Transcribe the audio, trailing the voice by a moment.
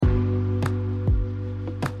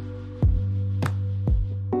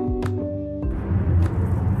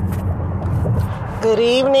Good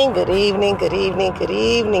evening, good evening, good evening, good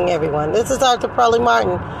evening, everyone. This is Arthur Pearlie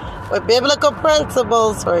Martin with Biblical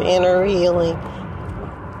Principles for Inner Healing.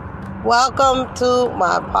 Welcome to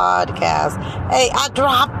my podcast. Hey, I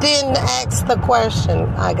dropped in to ask the question.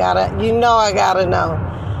 I gotta know.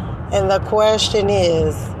 And the question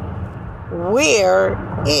is, where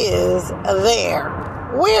is there?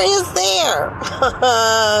 Where is there?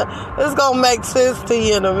 It's going to make sense to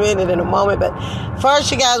you in a moment. But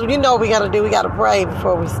first, you guys, we got to do. We got to pray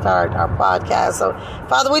before we start our podcast. So,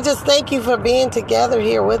 Father, we just thank you for being together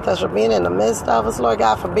here with us, for being in the midst of us, Lord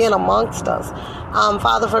God, for being amongst us.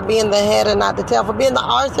 Father, for being the head and not the tail, for being the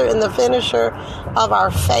author and the finisher of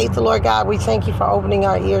our faith, Lord God. We thank you for opening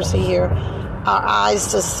our ears to hear, our eyes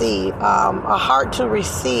to see, a heart to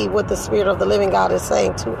receive what the Spirit of the living God is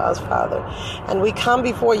saying to us, Father. And we come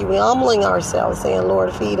before you, we humbling ourselves, saying,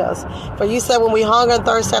 Lord, feed us. For you said when we hunger and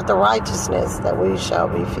thirst after righteousness, that we shall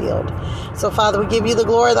be filled. So, Father, we give you the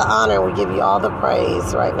glory, the honor, and we give you all the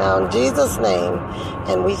praise right now in Jesus' name.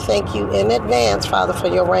 And we thank you in advance, Father, for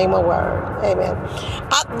your rhema word. Amen.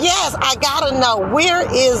 Yes, I got to know, where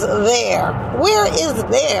is there? Where is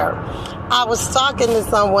there? I was talking to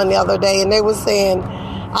someone the other day, and they were saying,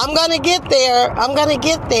 I'm going to get there.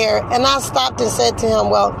 And I stopped and said to him,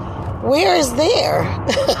 well, where is there?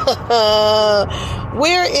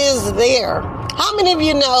 Where is there? How many of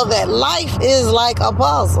you know that life is like a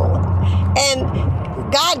puzzle? And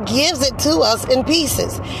God gives it to us in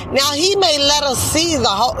pieces. Now, he may let us see the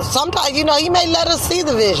whole, sometimes, he may let us see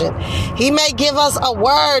the vision. He may give us a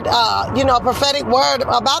word, a prophetic word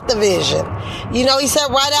about the vision. He said,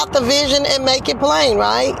 write out the vision and make it plain,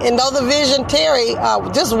 right? And though the vision tarry,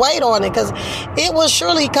 just wait on it, because it will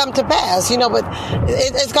surely come to pass, but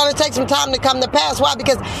it's going to take some time to come to pass. Why?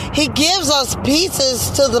 Because he gives us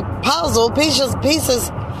pieces to the puzzle,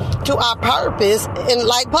 pieces to our purpose in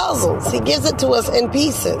like puzzles. He gives it to us in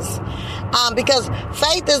pieces. Because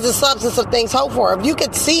faith is the substance of things hoped for. If you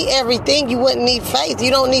could see everything, you wouldn't need faith.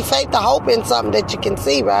 You don't need faith to hope in something that you can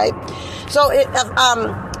see, right? So,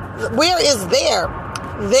 where is there?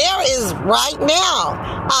 There is right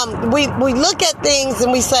now. We look at things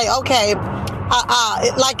and we say, okay,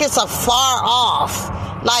 like it's a far off.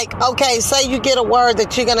 Like, okay, say you get a word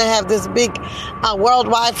that you're going to have this big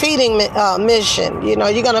worldwide feeding mission. You're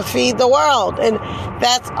going to feed the world. And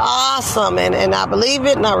that's awesome. And I believe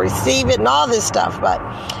it and I receive it and all this stuff. But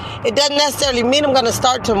it doesn't necessarily mean I'm going to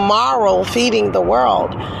start tomorrow feeding the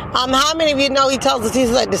world. How many of you know he tells us, he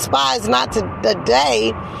said, despise not the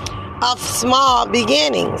day of small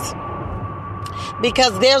beginnings?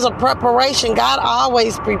 Because there's a preparation. God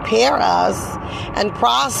always prepare us and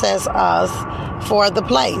process us for the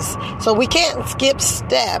place. So we can't skip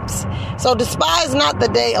steps. So despise not the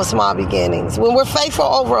day of small beginnings. When we're faithful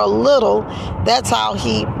over a little, that's how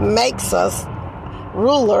he makes us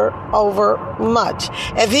ruler over much.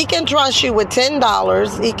 If he can trust you with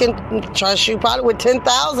 $10, he can trust you probably with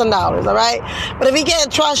 $10,000, all right? But if he can't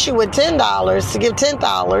trust you with $10 to give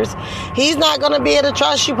 $10, he's not going to be able to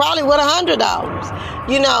trust you probably with $100.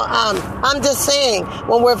 I'm just saying,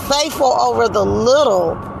 when we're faithful over the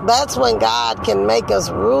little, that's when God can make us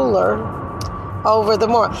ruler over the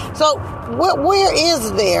more. So where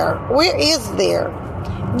is there? Where is there?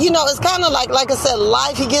 It's kind of like I said,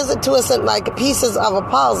 life, he gives it to us in like pieces of a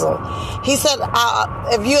puzzle. He said,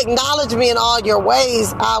 if you acknowledge me in all your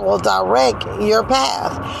ways, I will direct your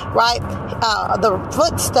path, right? The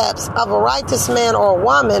footsteps of a righteous man or a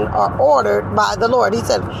woman are ordered by the Lord. He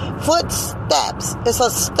said, footsteps. It's a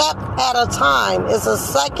step at a time. It's a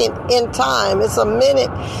second in time. It's a minute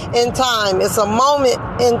in time. It's a moment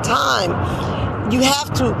in time. You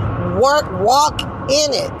have to walk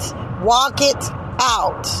in it. Walk it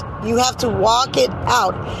out. You have to walk it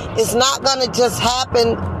out. It's not going to just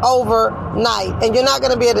happen overnight, and you're not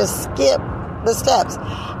going to be able to skip the steps,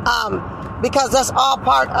 because that's all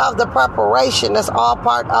part of the preparation. That's all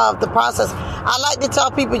part of the process. I like to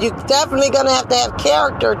tell people, you're definitely going to have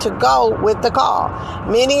character to go with the call.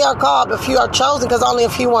 Many are called, but few are chosen, because only a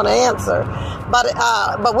few want to answer.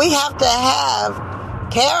 But we have to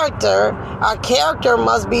have character. Our character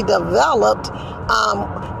must be developed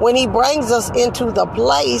when he brings us into the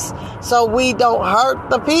place, so we don't hurt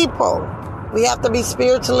the people. We have to be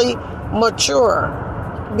spiritually mature.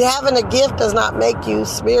 Having a gift does not make you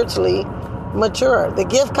spiritually mature. The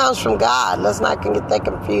gift comes from God. Let's not get that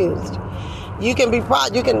confused. You can be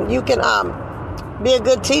proud. You can be a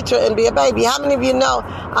good teacher and be a baby. How many of you know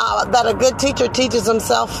that a good teacher teaches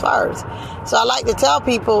himself first? So I like to tell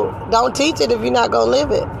people, don't teach it if you're not going to live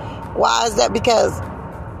it. Why is that? Because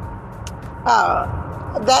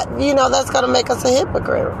that's going to make us a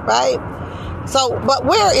hypocrite, right? So, but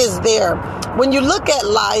where is there? when you look at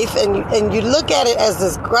life and you look at it as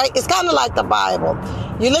this great, it's kind of like the Bible.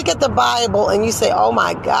 You look at the Bible and you say, oh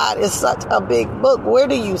my God, it's such a big book. Where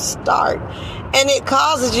do you start? And it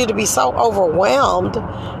causes you to be so overwhelmed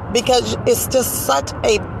because it's just such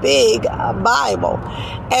a big Bible.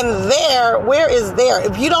 And where is there?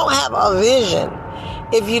 If you don't have a vision,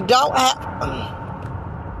 if you don't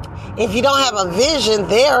have a vision,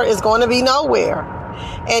 there is going to be nowhere.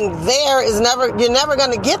 And you're never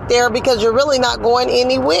going to get there because you're really not going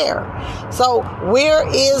anywhere. So where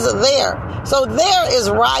is there? So there is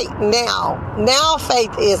right now. Now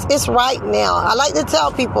faith it's right now. I like to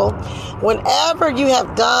tell people, whenever you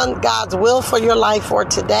have done God's will for your life for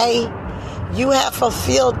today, you have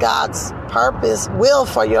fulfilled God's purpose, will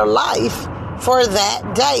for your life for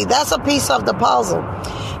that day. That's a piece of the puzzle.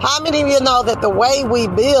 How many of you know that the way we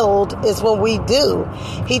build is when we do?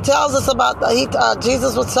 He tells us about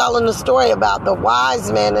Jesus was telling the story about the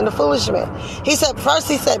wise man and the foolish man. He said,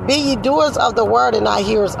 be ye doers of the word and not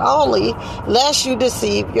hearers only, lest you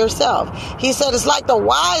deceive yourself. He said, it's like the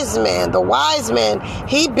wise man. The wise man,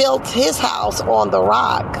 he built his house on the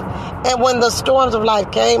rock. And when the storms of life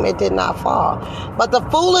came, it did not fall. But the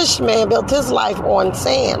foolish man built his life on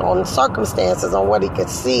sand, on circumstances, on what he could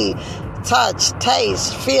see, touch,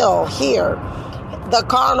 taste, feel, hear. The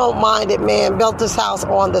carnal-minded man built his house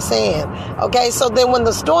on the sand. Okay, so then when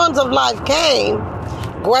the storms of life came,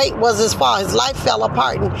 great was his fall. His life fell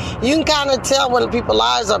apart. And you can kind of tell when people's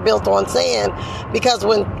lives are built on sand, because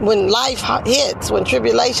when life hits, when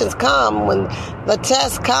tribulations come, when the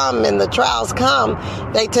tests come and the trials come,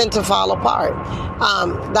 they tend to fall apart.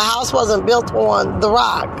 The house wasn't built on the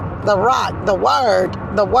rock. The word.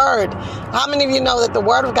 How many of you know that the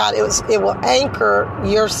word of God, it will anchor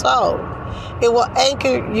your soul? It will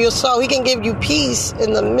anchor your soul. He can give you peace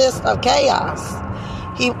in the midst of chaos.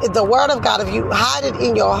 The word of God, if you hide it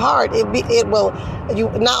in your heart, it will.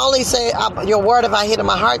 You not only say, your word, if I hid in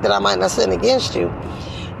my heart, that I might not sin against you.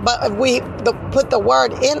 But if we put the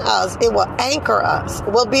word in us, it will anchor us.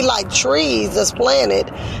 We'll be like trees that's planted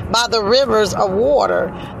by the rivers of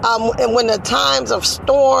water. And when the times of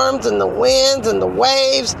storms and the winds and the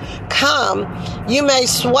waves come, you may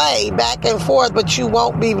sway back and forth, but you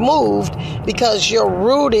won't be moved because you're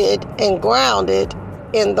rooted and grounded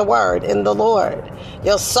in the word, in the Lord.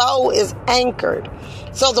 Your soul is anchored.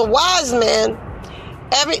 So the wise man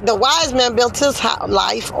built his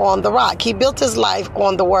life on the rock. He built his life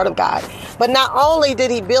on the word of God. But not only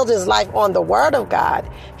did he build his life on the word of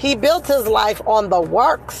God, he built his life on the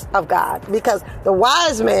works of God, because the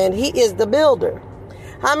wise man, he is the builder.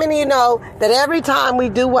 How many of you know that every time we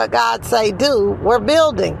do what God say do, we're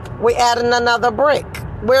building. We're adding another brick.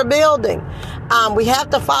 We're building. We have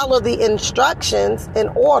to follow the instructions in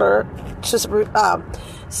order to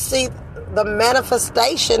see the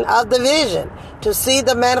manifestation of the vision, to see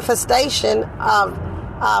the manifestation of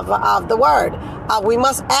the word. We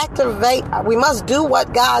must do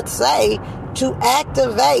what God say to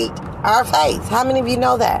activate our faith. How many of you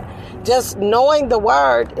know that? Just knowing the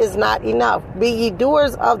word is not enough. Be ye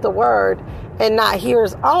doers of the word and not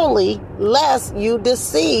hearers only, lest you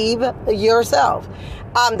deceive yourself.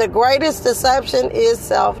 The greatest deception is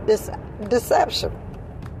self-deception.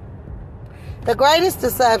 The greatest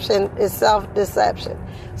deception is self-deception.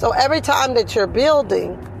 So every time that you're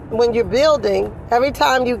building, when you're building, every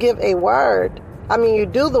time you give a word, you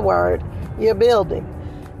do the word, you're building.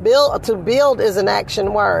 To build is an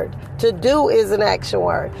action word. To do is an action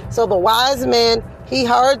word. So the wise man, he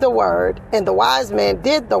heard the word, and the wise man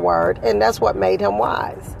did the word, and that's what made him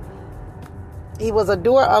wise. He was a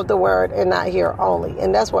doer of the word and not hearer only,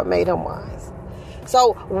 and that's what made him wise.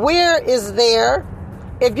 So where is there?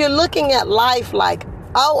 If you're looking at life like,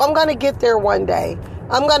 I'm going to get there one day,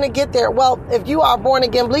 I'm going to get there. Well, if you are a born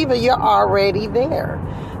again believer, you're already there.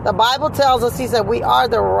 The Bible tells us, he said, we are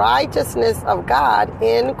the righteousness of God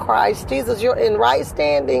in Christ Jesus. You're in right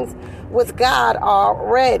standings with God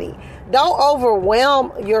already. Don't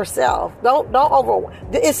overwhelm yourself. Don't overwhelm.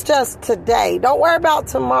 It's just today. Don't worry about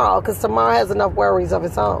tomorrow, because tomorrow has enough worries of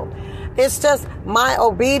its own. It's just my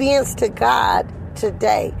obedience to God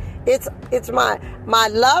today. It's my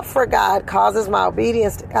love for God causes my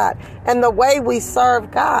obedience to God. And the way we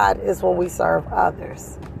serve God is when we serve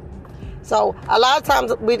others. So a lot of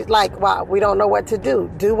times we don't know what to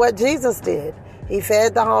do. Do what Jesus did. He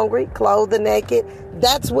fed the hungry, clothed the naked.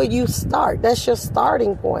 That's where you start. That's your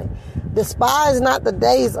starting point. Despise not the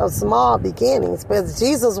days of small beginnings, because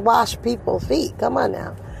Jesus washed people's feet. Come on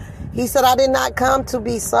now. He said, I did not come to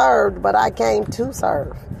be served, but I came to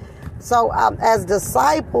serve. So as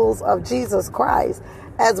disciples of Jesus Christ,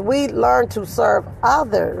 as we learn to serve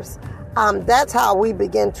others, That's how we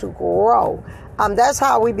begin to grow. That's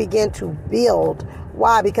how we begin to build.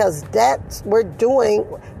 Why? Because we're doing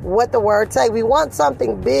what the word say. We want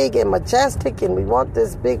something big and majestic, and we want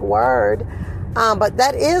this big word. But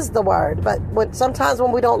that is the word. But sometimes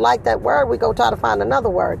when we don't like that word, we go try to find another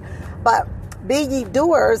word. But be ye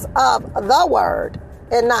doers of the word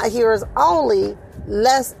and not hearers only,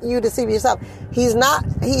 lest you deceive yourself. You're not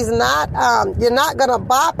going to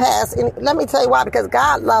bypass. And let me tell you why. Because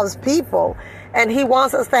God loves people. And he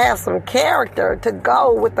wants us to have some character to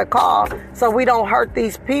go with the call so we don't hurt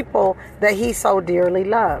these people that he so dearly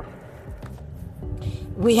loves.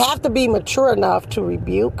 We have to be mature enough to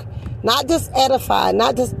rebuke, not just edify,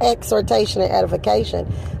 not just exhortation and edification,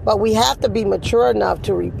 but we have to be mature enough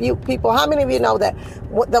to rebuke people. How many of you know that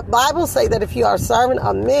the Bible say that if you are a servant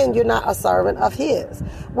of men, you're not a servant of his?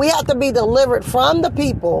 We have to be delivered from the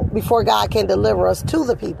people before God can deliver us to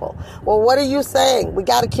the people. Well, what are you saying? We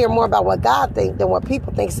got to care more about what God thinks than what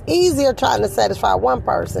people think. It's easier trying to satisfy one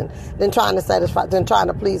person than trying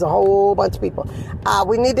to please a whole bunch of people.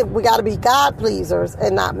 We got to be God pleasers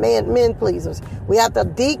and not men pleasers. We have to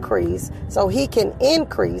decrease so he can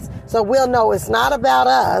increase. So we'll know it's not about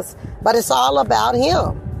us, but it's all about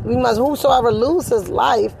him. We must, whosoever loses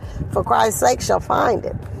life for Christ's sake shall find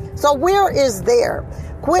it. So where is there?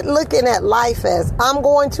 Quit looking at life as, I'm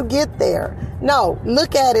going to get there. No,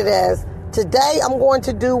 look at it as, today I'm going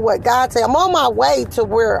to do what God said. I'm on my way to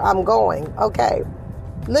where I'm going. Okay.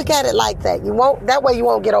 Look at it like that. That way you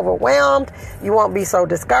won't get overwhelmed. You won't be so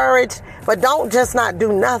discouraged. But don't just not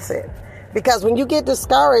do nothing. Because when you get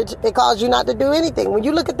discouraged, it causes you not to do anything. When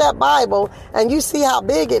you look at that Bible and you see how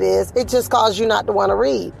big it is, it just causes you not to want to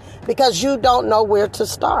read. Because you don't know where to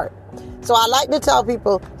start. So I like to tell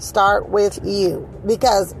people, start with you,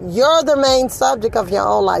 because you're the main subject of your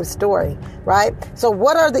own life story, right? So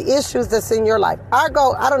what are the issues that's in your life? Our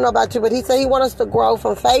goal, I don't know about you, but he said he wants us to grow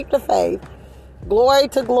from faith to faith, glory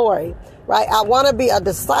to glory, right? I want to be a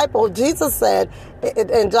disciple. Jesus said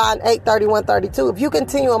in John 8:31-32, if you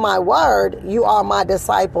continue in my word, you are my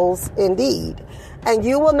disciples indeed, and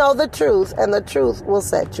you will know the truth, and the truth will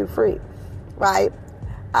set you free, right?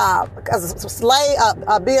 Because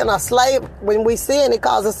being a slave, when we sin, it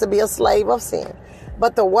causes us to be a slave of sin.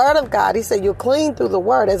 But the word of God, he said, you're clean through the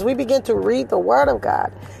word. As we begin to read the word of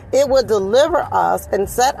God, it will deliver us and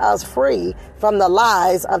set us free from the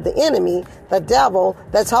lies of the enemy, the devil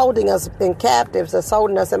that's holding us in captives, that's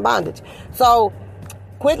holding us in bondage. So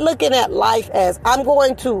quit looking at life as, I'm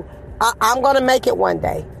going to make it one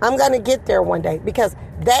day. I'm going to get there one day, because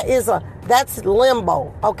that's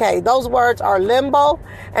limbo. Okay, those words are limbo.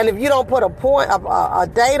 And if you don't put a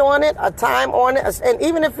date on it, a time on it, and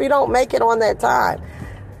even if you don't make it on that time,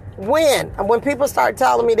 when people start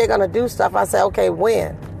telling me they're going to do stuff, I say, okay,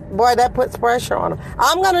 when? Boy, that puts pressure on them.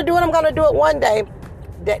 I'm going to do it one day.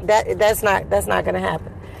 That's not going to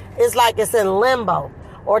happen. It's like it's in limbo.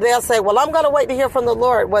 Or they'll say, well, I'm going to wait to hear from the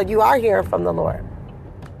Lord. Well, you are hearing from the Lord.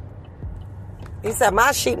 He said,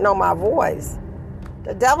 my sheep know my voice.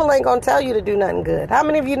 The devil ain't going to tell you to do nothing good. How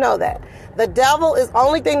many of you know that?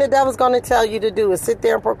 Only thing the devil's going to tell you to do is sit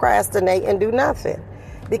there and procrastinate and do nothing.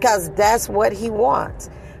 Because that's what he wants.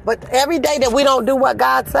 But every day that we don't do what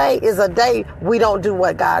God say is a day we don't do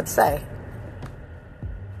what God say.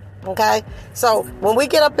 Okay? So when we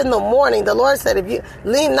get up in the morning, the Lord said, if you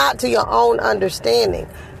lean not to your own understanding,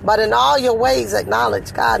 but in all your ways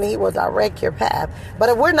acknowledge God and he will direct your path. But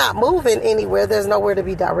if we're not moving anywhere, there's nowhere to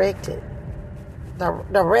be directed.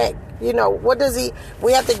 Direct. We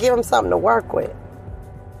have to give him something to work with.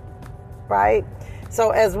 Right?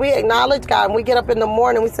 So as we acknowledge God and we get up in the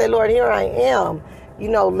morning, we say, Lord, here I am.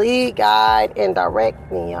 Lead, guide, and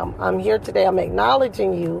direct me. I'm here today. I'm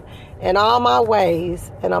acknowledging you in all my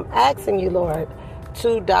ways. And I'm asking you, Lord,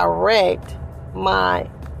 to direct my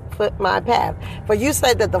path. For you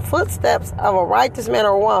said that the footsteps of a righteous man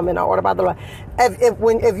or woman are ordered by the Lord.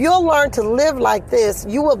 If you'll learn to live like this,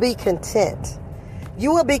 you will be content.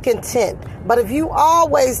 You will be content. But if you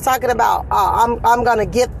always talking about, I'm going to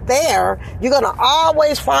get there, you're going to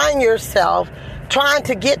always find yourself trying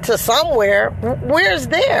to get to somewhere. Where's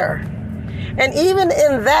there? And even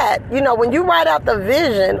in that, when you write out the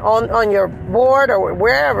vision on your board or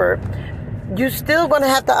wherever, you're still going to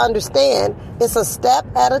have to understand it's a step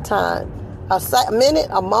at a time, a minute,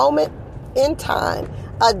 a moment in time,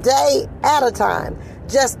 a day at a time.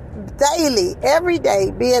 Just daily, every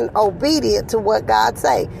day, being obedient to what God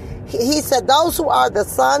say. He said, those who are the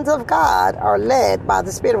sons of God are led by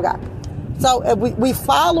the Spirit of God. So if we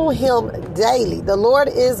follow him daily. The Lord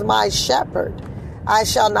is my shepherd. I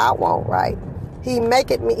shall not want, right? He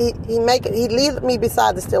leadeth me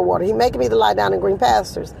beside the still water. He maketh me to lie down in green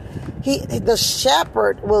pastures. The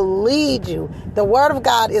shepherd will lead you. The word of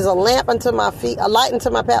God is a lamp unto my feet, a light unto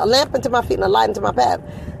my path, a lamp unto my feet, and a light unto my path.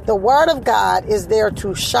 The word of God is there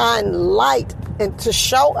to shine light and to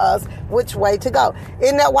show us which way to go.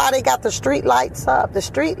 Isn't that why they got the street lights up? The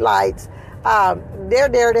street lights, they're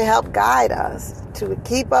there to help guide us, to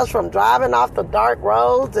keep us from driving off the dark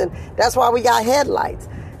roads, and that's why we got headlights.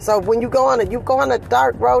 So when you go on a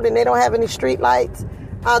dark road and they don't have any street lights,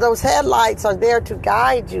 those headlights are there to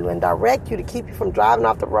guide you and direct you, to keep you from driving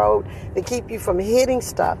off the road, to keep you from hitting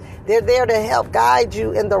stuff. They're there to help guide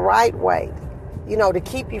you in the right way, to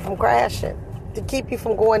keep you from crashing, to keep you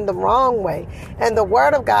from going the wrong way. And the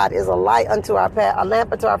word of God is a light unto our path, a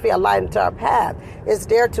lamp unto our feet, a light unto our path. It's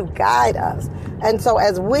there to guide us. And so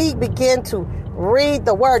as we begin to read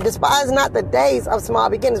the word, despise not the days of small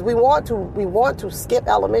beginnings. We want to skip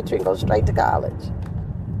elementary and go straight to college.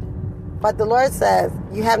 But the Lord says,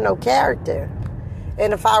 you have no character.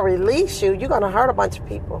 And if I release you, you're going to hurt a bunch of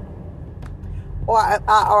people. Or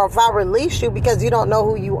if I release you because you don't know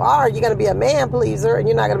who you are, you're going to be a man pleaser and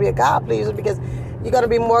you're not going to be a God pleaser, because you're going to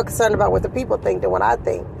be more concerned about what the people think than what I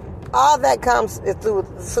think. All that comes through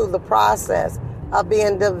the process of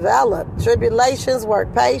being developed. Tribulations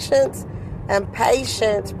work patience, and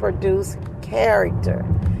patience produce character.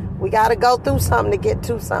 We got to go through something to get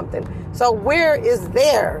to something. So where is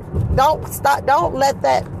there? Don't let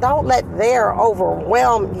there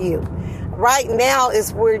overwhelm you. Right now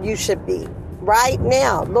is where you should be. Right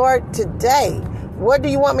now, Lord, today, what do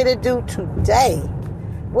you want me to do today?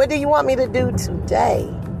 What do you want me to do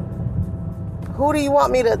today? Who do you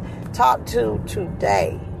want me to talk to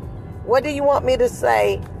today? What do you want me to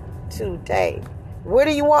say today? Where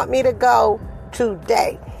do you want me to go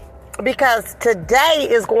today? Because today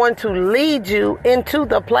is going to lead you into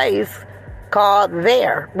the place called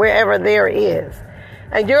there, wherever there is.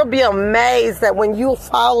 And you'll be amazed that when you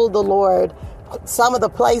follow the Lord, some of the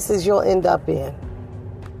places you'll end up in.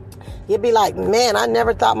 You'll be like, man, I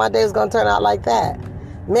never thought my day was going to turn out like that.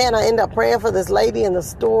 Man, I end up praying for this lady in the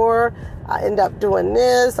store. I end up doing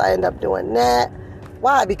this. I end up doing that.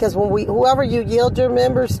 Why? Because whoever you yield your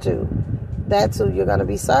members to, that's who you're going to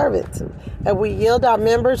be serving to. And we yield our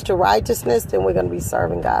members to righteousness, then we're going to be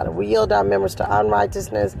serving God. If we yield our members to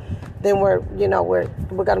unrighteousness, then we're going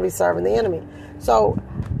to be serving the enemy. So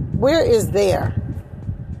where is there?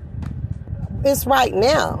 It's right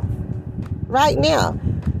now. Right now.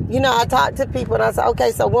 I talk to people and I say,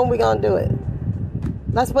 okay, so when we going to do it?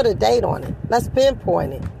 Let's put a date on it. Let's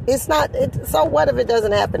pinpoint it. So what if it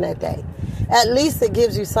doesn't happen that day? At least it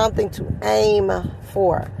gives you something to aim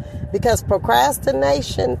for. Because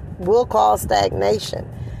procrastination will cause stagnation.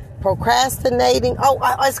 Procrastinating,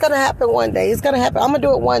 it's going to happen one day. It's going to happen. I'm going to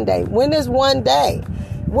do it one day. When is one day?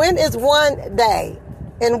 When is one day?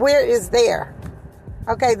 And where is there?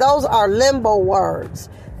 Okay, those are limbo words.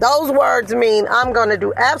 Those words mean I'm going to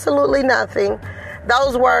do absolutely nothing.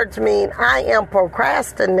 Those words mean I am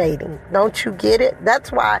procrastinating. Don't you get it?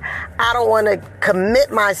 That's why I don't want to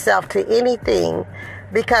commit myself to anything,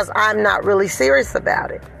 because I'm not really serious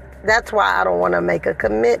about it. That's why I don't want to make a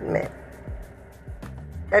commitment.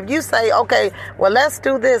 If you say, okay, well, let's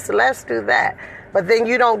do this, let's do that, but then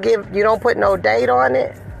you don't put no date on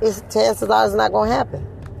it, chances are it's not going to happen.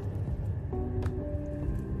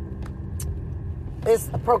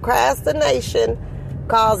 It's procrastination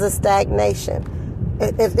causes stagnation.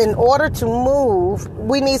 If in order to move,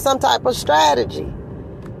 we need some type of strategy.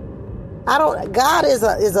 God is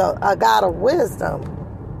a God of wisdom.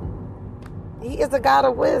 He is a God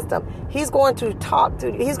of wisdom. He's going to talk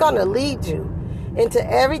to you. He's going to lead you into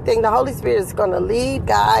everything. The Holy Spirit is going to lead,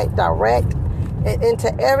 guide, direct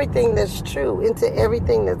into everything that's true, into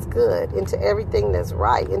everything that's good, into everything that's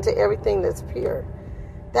right, into everything that's pure.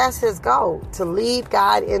 That's his goal, to lead,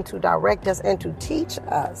 guide, and to direct us and to teach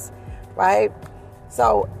us, right?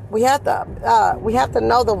 So we have to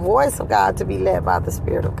know the voice of God to be led by the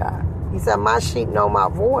Spirit of God. He said, my sheep know my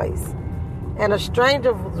voice. And a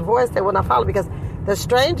stranger's voice they will not follow, because the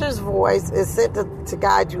stranger's voice is sent to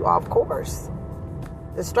guide you off course.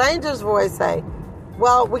 The stranger's voice say,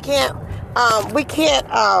 well, we can't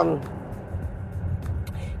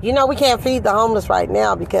feed the homeless right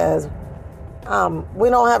now because we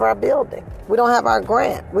don't have our building. We don't have our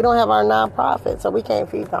grant. We don't have our nonprofit, so we can't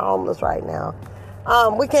feed the homeless right now.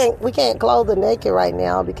 We can't clothe the naked right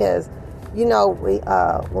now because we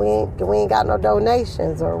ain't got no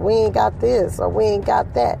donations, or we ain't got this, or we ain't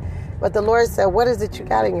got that. But the Lord said, what is it you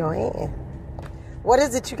got in your hand? What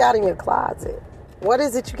is it you got in your closet? What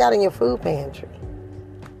is it you got in your food pantry?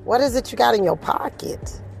 What is it you got in your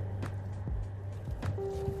pocket?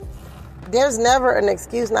 there's never an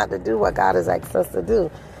excuse not to do what God has asked us to do.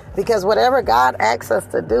 Because whatever God asks us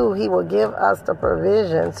to do, he will give us the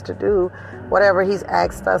provisions to do whatever he's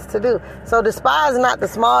asked us to do. So despise not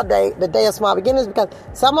the day of small beginnings, because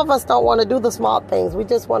some of us don't want to do the small things. We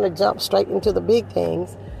just want to jump straight into the big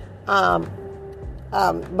things. But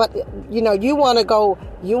you want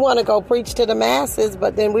to go preach to the masses,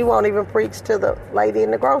 but then we won't even preach to the lady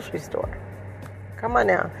in the grocery store. Come on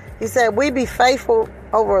now. He said, we be faithful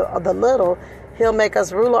over the little, he'll make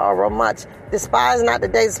us ruler over much. Despise not the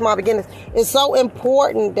days of small beginnings. It's so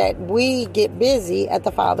important that we get busy at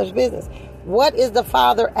the Father's business. What is the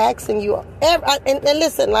Father asking you? And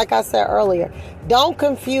listen, like I said earlier, don't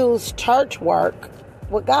confuse church work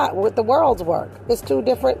with the world's work. It's two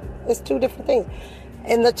different things.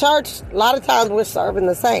 In the church, a lot of times we're serving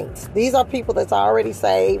the saints. These are people that's already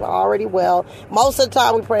saved, already well. Most of the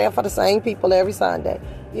time we're praying for the same people every Sunday.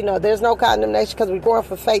 There's no condemnation because we're going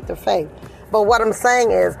from faith to faith. But what I'm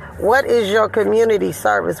saying is, what is your community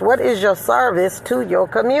service? What is your service to your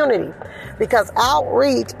community? Because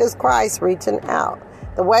outreach is Christ reaching out.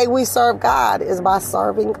 The way we serve God is by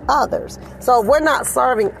serving others. So if we're not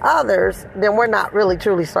serving others, then we're not really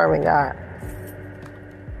truly serving God.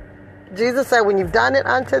 Jesus said, when you've done it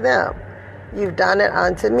unto them, you've done it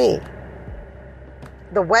unto me.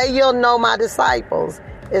 The way you'll know my disciples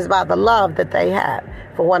is by the love that they have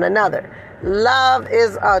for one another. Love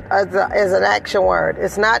is an action word.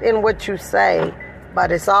 It's not in what you say,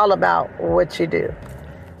 but it's all about what you do.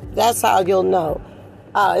 That's how you'll know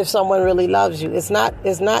if someone really loves you. It's not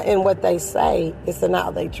in what they say. It's in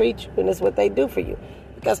how they treat you, and it's what they do for you.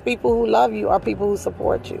 Because people who love you are people who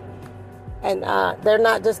support you. And they're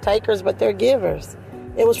not just takers, but they're givers.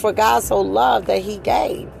 It was for God so loved that he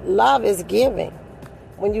gave. Love is giving.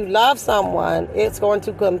 When you love someone, it's going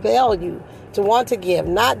to compel you to want to give,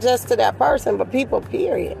 not just to that person, but people,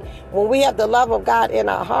 period. When we have the love of God in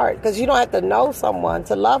our heart, because you don't have to know someone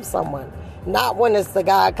to love someone, not when it's the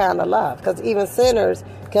God kind of love, because even sinners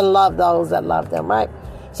can love those that love them, right?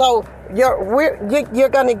 So you're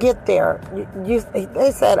going to get there.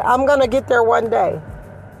 They said, I'm going to get there one day.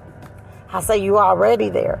 I say you already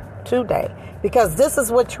there today, because this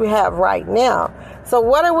is what you have right now. So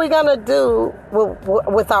what are we going to do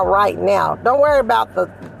with our right now? Don't worry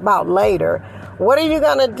about later. What are you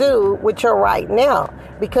going to do with your right now?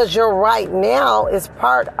 Because your right now is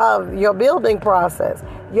part of your building process.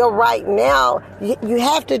 Your right now, you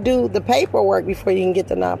have to do the paperwork before you can get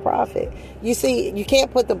the nonprofit. You see, you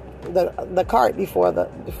can't put the cart before the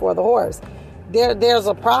horse. There's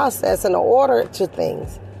a process and an order to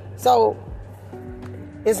things. So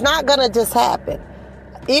it's not going to just happen.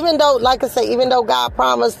 Even though, like I say, even though God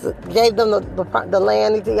promised, gave them the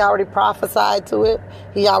land, he already prophesied to it.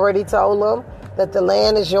 He already told them that the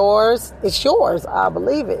land is yours. It's yours. I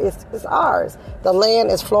believe it. It's ours. The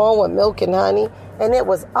land is flowing with milk and honey, and it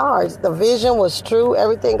was ours. The vision was true.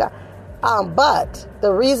 Everything. But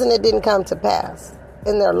the reason it didn't come to pass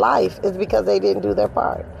in their life is because they didn't do their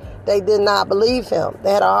part. They did not believe him.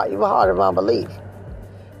 They had a heart of unbelief.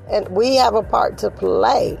 And we have a part to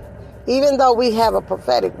play. Even though we have a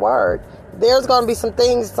prophetic word, there's going to be some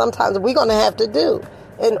things sometimes we're going to have to do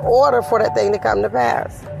in order for that thing to come to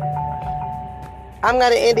pass. I'm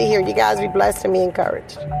going to end it here. You guys be blessed and be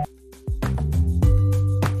encouraged.